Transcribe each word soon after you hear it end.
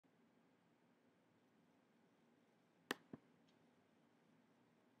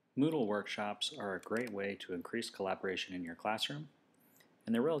Moodle workshops are a great way to increase collaboration in your classroom,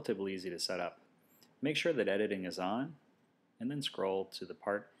 and they're relatively easy to set up. Make sure that editing is on, and then scroll to the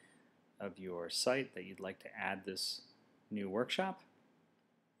part of your site that you'd like to add this new workshop.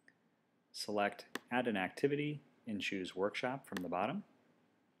 Select Add an Activity and choose Workshop from the bottom.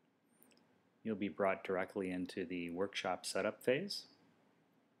 You'll be brought directly into the workshop setup phase.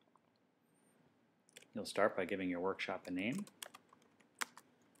 You'll start by giving your workshop a name.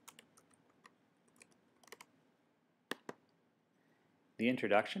 The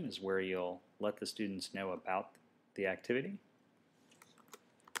introduction is where you'll let the students know about the activity.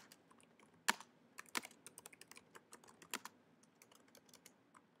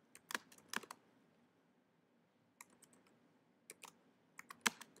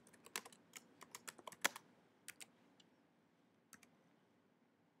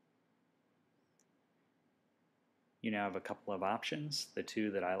 You now have a couple of options. The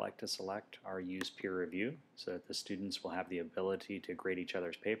two that I like to select are use peer review, so that the students will have the ability to grade each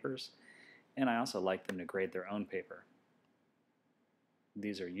other's papers, and I also like them to grade their own paper.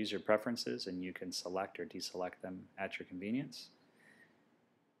 These are user preferences, and you can select or deselect them at your convenience.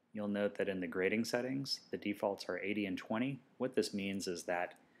 You'll note that in the grading settings, the defaults are 80 and 20. What this means is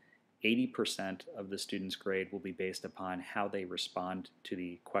that 80% of the student's grade will be based upon how they respond to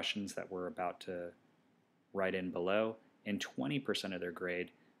the questions that we're about to write in below, and 20% of their grade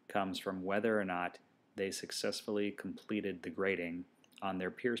comes from whether or not they successfully completed the grading on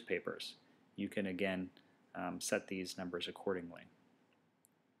their peers' papers. You can again set these numbers accordingly.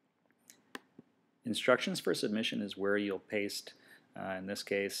 Instructions for submission is where you'll paste, in this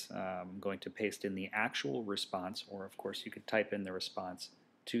case, I'm going to paste in the actual response, or of course you could type in the response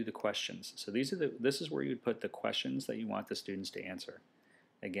to the questions. So this is where you would put the questions that you want the students to answer.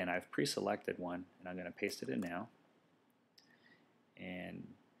 Again, I've pre-selected one, and I'm going to paste it in now. And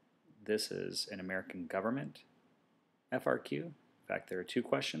this is an American government FRQ. In fact, there are two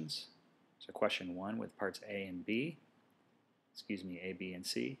questions. So question 1 with parts A and B, A, B, and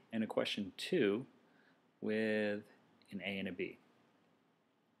C, and a question 2 with an A and a B.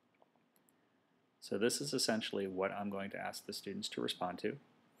 So this is essentially what I'm going to ask the students to respond to.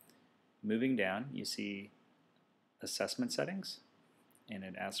 Moving down, you see assessment settings, and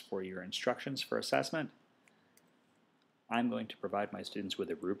it asks for your instructions for assessment. I'm going to provide my students with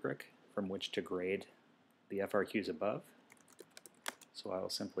a rubric from which to grade the FRQs above. So I will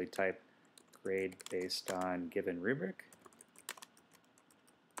simply type grade based on given rubric.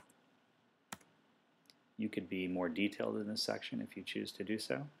 You could be more detailed in this section if you choose to do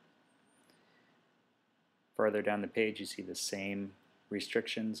so. Further down the page, you see the same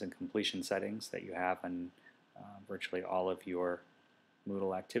restrictions and completion settings that you have on virtually all of your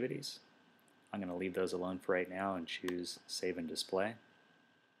Moodle activities. I'm going to leave those alone for right now and choose Save and Display.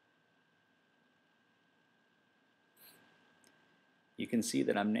 You can see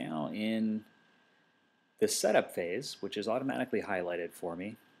that I'm now in the setup phase, which is automatically highlighted for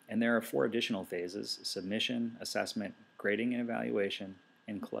me, and there are 4 additional phases: submission, assessment, grading and evaluation,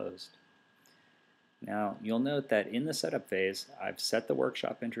 and closed. Now you'll note that in the setup phase I've set the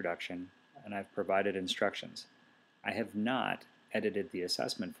workshop introduction and I've provided instructions. I have not edited the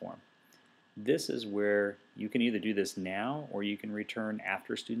assessment form. This is where you can either do this now or you can return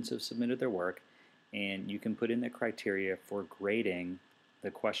after students have submitted their work, and you can put in the criteria for grading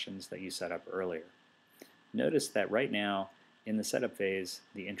the questions that you set up earlier. Notice that right now in the setup phase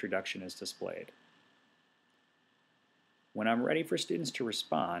the introduction is displayed. When I'm ready for students to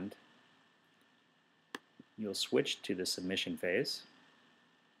respond, you'll switch to the submission phase.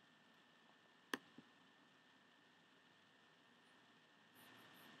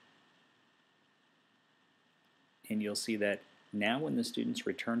 And you'll see that now when the students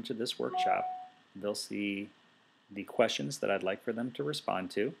return to this workshop, they'll see the questions that I'd like for them to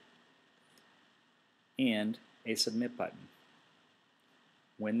respond to and a submit button.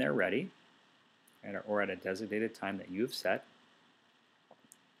 When they're ready, or at a designated time that you've set,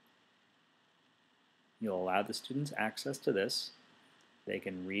 you'll allow the students access to this. They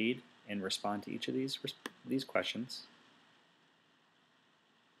can read and respond to each of these questions.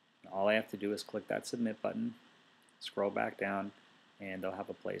 All I have to do is click that submit button, scroll back down, and they'll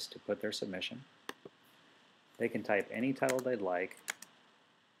have a place to put their submission. They can type any title they'd like.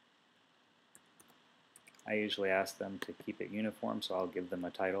 I usually ask them to keep it uniform, so I'll give them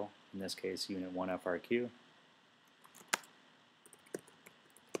a title, in this case Unit 1 FRQ.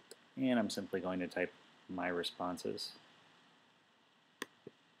 And I'm simply going to type my responses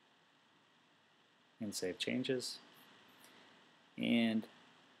and save changes. And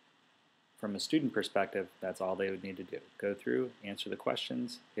from a student perspective, that's all they would need to do. Go through, answer the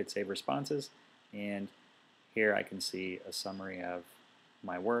questions, hit save responses, and here I can see a summary of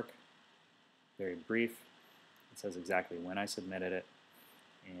my work, very brief. It says exactly when I submitted it,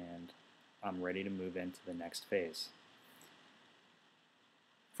 and I'm ready to move into the next phase.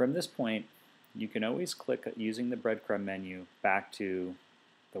 From this point, you can always click using the breadcrumb menu back to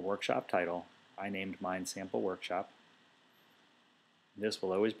the workshop title. I named mine Sample Workshop. This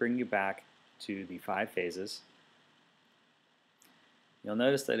will always bring you back to the 5 phases. You'll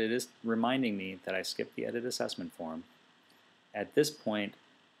notice that it is reminding me that I skipped the edit assessment form. At this point,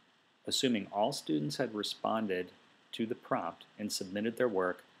 assuming all students had responded to the prompt and submitted their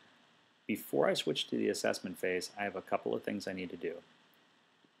work, before I switch to the assessment phase, I have a couple of things I need to do.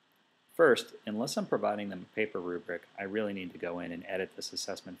 First, unless I'm providing them a paper rubric, I really need to go in and edit this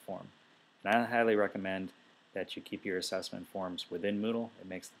assessment form. And I highly recommend that you keep your assessment forms within Moodle. It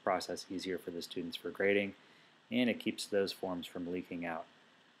makes the process easier for the students for grading, and it keeps those forms from leaking out.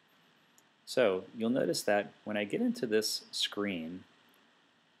 So you'll notice that when I get into this screen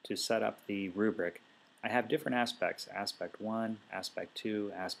to set up the rubric, I have different aspects, aspect 1, aspect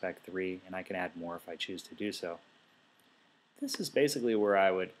 2, aspect 3, and I can add more if I choose to do so. This is basically where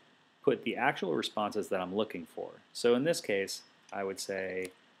I would put the actual responses that I'm looking for. So in this case, I would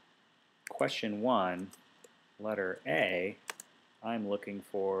say question 1, letter A, I'm looking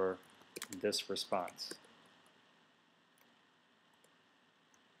for this response.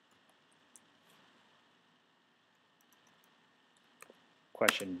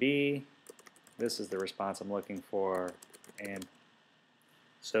 Question B, this is the response I'm looking for, and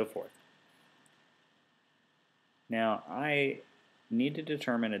so forth. Now, I need to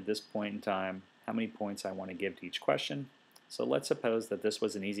determine at this point in time how many points I want to give to each question. So let's suppose that this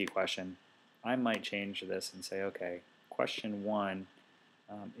was an easy question. I might change this and say, okay, question 1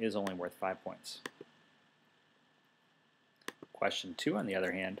 is only worth 5 points. Question 2, on the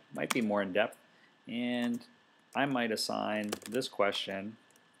other hand, might be more in depth, and I might assign this question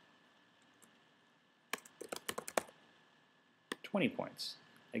 20 points.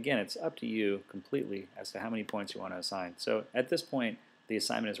 Again, it's up to you completely as to how many points you want to assign. So at this point, the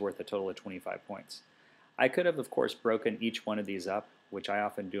assignment is worth a total of 25 points. I could have, of course, broken each one of these up, which I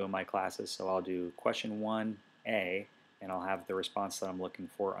often do in my classes. So I'll do question 1A, and I'll have the response that I'm looking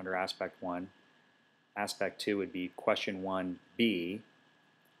for under aspect 1. Aspect 2 would be question 1B.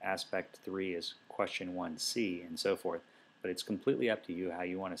 Aspect 3 is question 1C, and so forth. But it's completely up to you how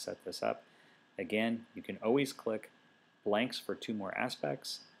you want to set this up. Again, you can always click blanks for 2 more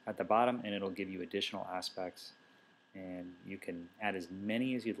aspects at the bottom, and it'll give you additional aspects, and you can add as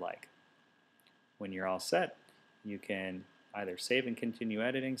many as you'd like. When you're all set, you can either save and continue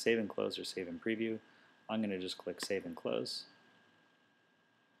editing, save and close, or save and preview. I'm going to just click save and close.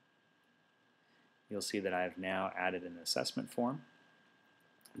 You'll see that I've now added an assessment form.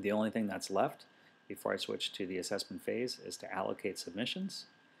 The only thing that's left before I switch to the assessment phase is to allocate submissions,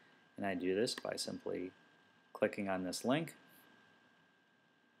 and I do this by simply clicking on this link.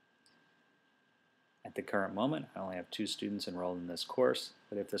 At the current moment, I only have 2 students enrolled in this course,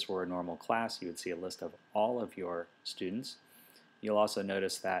 but if this were a normal class, you would see a list of all of your students. You'll also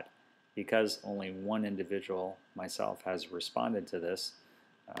notice that because only one individual, myself, has responded to this,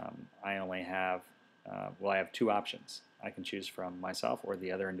 I only have, I have 2 options. I can choose from myself or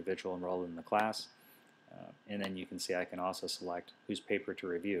the other individual enrolled in the class, and then you can see I can also select whose paper to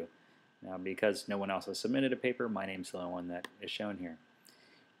review. Now, because no one else has submitted a paper, my name's the only one that is shown here.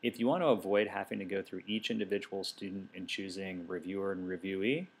 If you want to avoid having to go through each individual student and choosing reviewer and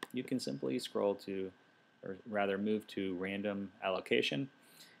reviewee, you can simply scroll to, or rather move to random allocation.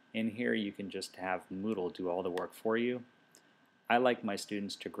 In here you can just have Moodle do all the work for you. I like my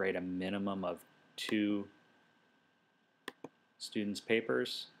students to grade a minimum of 2 students'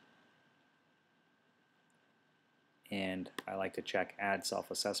 papers, and I like to check add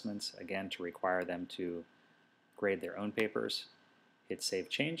self-assessments, again, to require them to grade their own papers. Hit save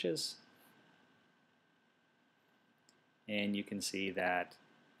changes, and you can see that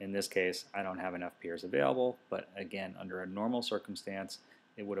in this case I don't have enough peers available, but again, under a normal circumstance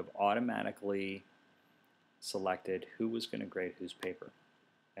it would have automatically selected who was going to grade whose paper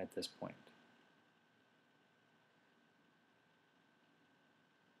at this point.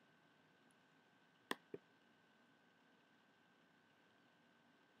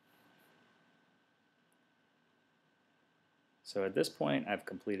 So at this point, I've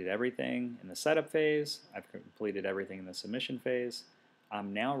completed everything in the setup phase, I've completed everything in the submission phase.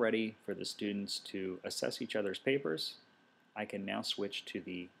 I'm now ready for the students to assess each other's papers. I can now switch to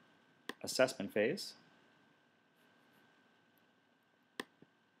the assessment phase.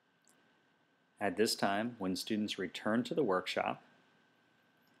 At this time, when students return to the workshop,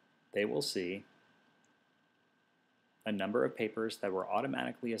 they will see a number of papers that were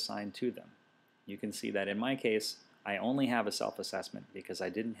automatically assigned to them. You can see that in my case, I only have a self-assessment because I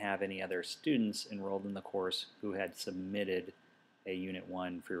didn't have any other students enrolled in the course who had submitted a Unit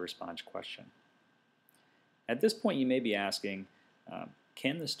 1 free response question. At this point, you may be asking,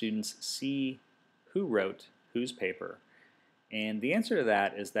 can the students see who wrote whose paper? And the answer to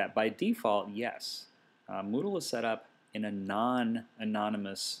that is that by default, yes. Moodle is set up in a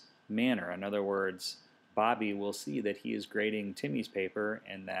non-anonymous manner. In other words, Bobby will see that he is grading Timmy's paper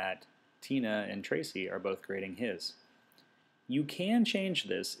and that Tina and Tracy are both grading his. You can change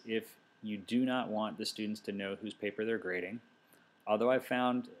this if you do not want the students to know whose paper they're grading. Although I've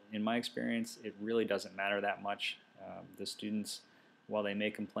found, in my experience, it really doesn't matter that much. The students, while they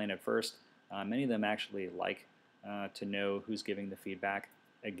may complain at first, many of them actually like to know who's giving the feedback.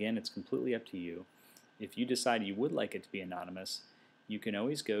 Again, it's completely up to you. If you decide you would like it to be anonymous, you can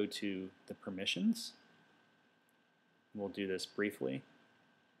always go to the permissions. We'll do this briefly.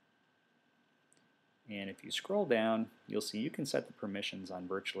 And if you scroll down, you'll see you can set the permissions on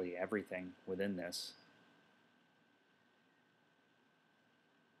virtually everything within this.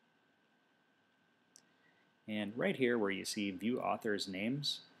 And right here where you see View Authors'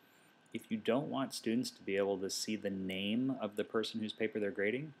 Names, if you don't want students to be able to see the name of the person whose paper they're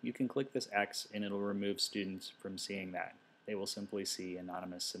grading, you can click this X and it'll remove students from seeing that. They will simply see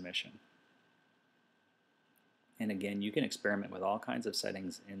anonymous submission. And again, you can experiment with all kinds of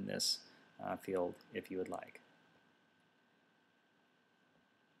settings in this field if you would like.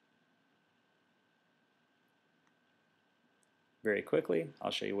 Very quickly, I'll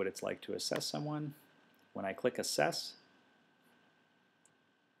show you what it's like to assess someone. When I click Assess,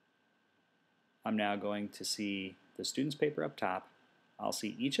 I'm now going to see the student's paper up top. I'll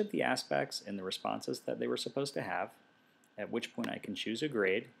see each of the aspects and the responses that they were supposed to have, at which point I can choose a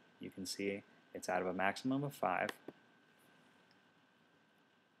grade. You can see it's out of a maximum of 5.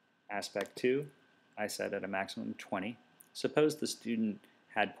 Aspect 2, I set at a maximum of 20. Suppose the student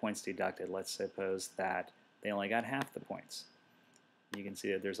had points deducted. Let's suppose that they only got half the points. You can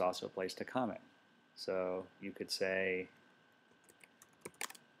see that there's also a place to comment. So you could say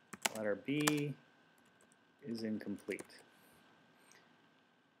letter B is incomplete.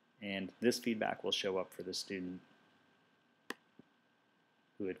 And this feedback will show up for the student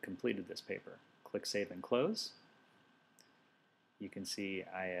who had completed this paper. Click Save and Close. You can see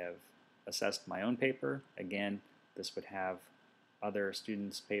I have assessed my own paper. Again, this would have other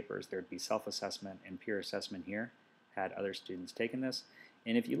students' papers. There would be self-assessment and peer assessment here had other students taken this.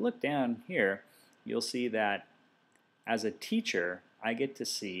 And if you look down here, you'll see that as a teacher, I get to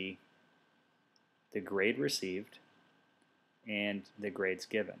see the grade received and the grades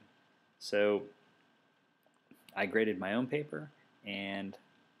given. So I graded my own paper and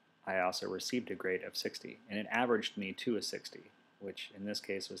I also received a grade of 60, and it averaged me to a 60, which in this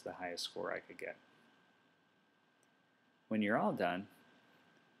case was the highest score I could get. When you're all done,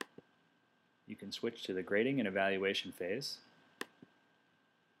 you can switch to the grading and evaluation phase.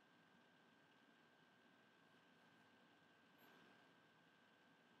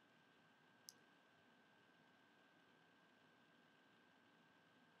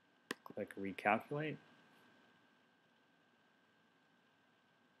 Click Recalculate.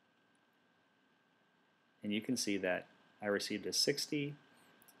 And you can see that I received a 60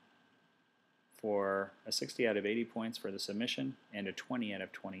 out of 80 points for the submission and a 20 out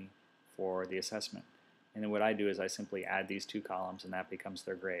of 20 for the assessment. And then what I do is I simply add these two columns and that becomes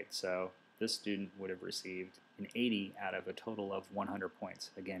their grade. So this student would have received an 80 out of a total of 100 points.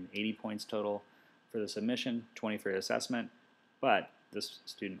 Again, 80 points total for the submission, 20 for the assessment, but this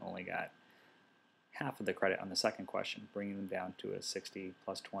student only got half of the credit on the second question, bringing them down to a 60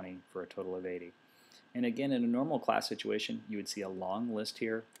 plus 20 for a total of 80. And again, in a normal class situation, you would see a long list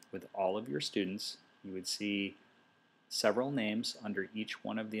here with all of your students. You would see several names under each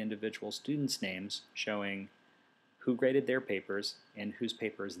one of the individual students' names showing who graded their papers and whose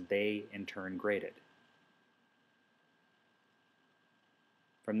papers they in turn graded.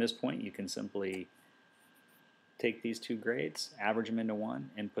 From this point, you can simply take these two grades, average them into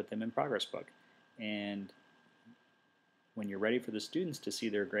one, and put them in Progress Book. And when you're ready for the students to see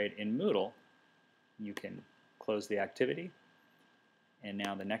their grade in Moodle, you can close the activity, and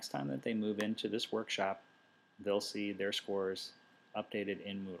now the next time that they move into this workshop, they'll see their scores updated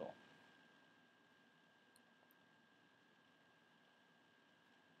in Moodle.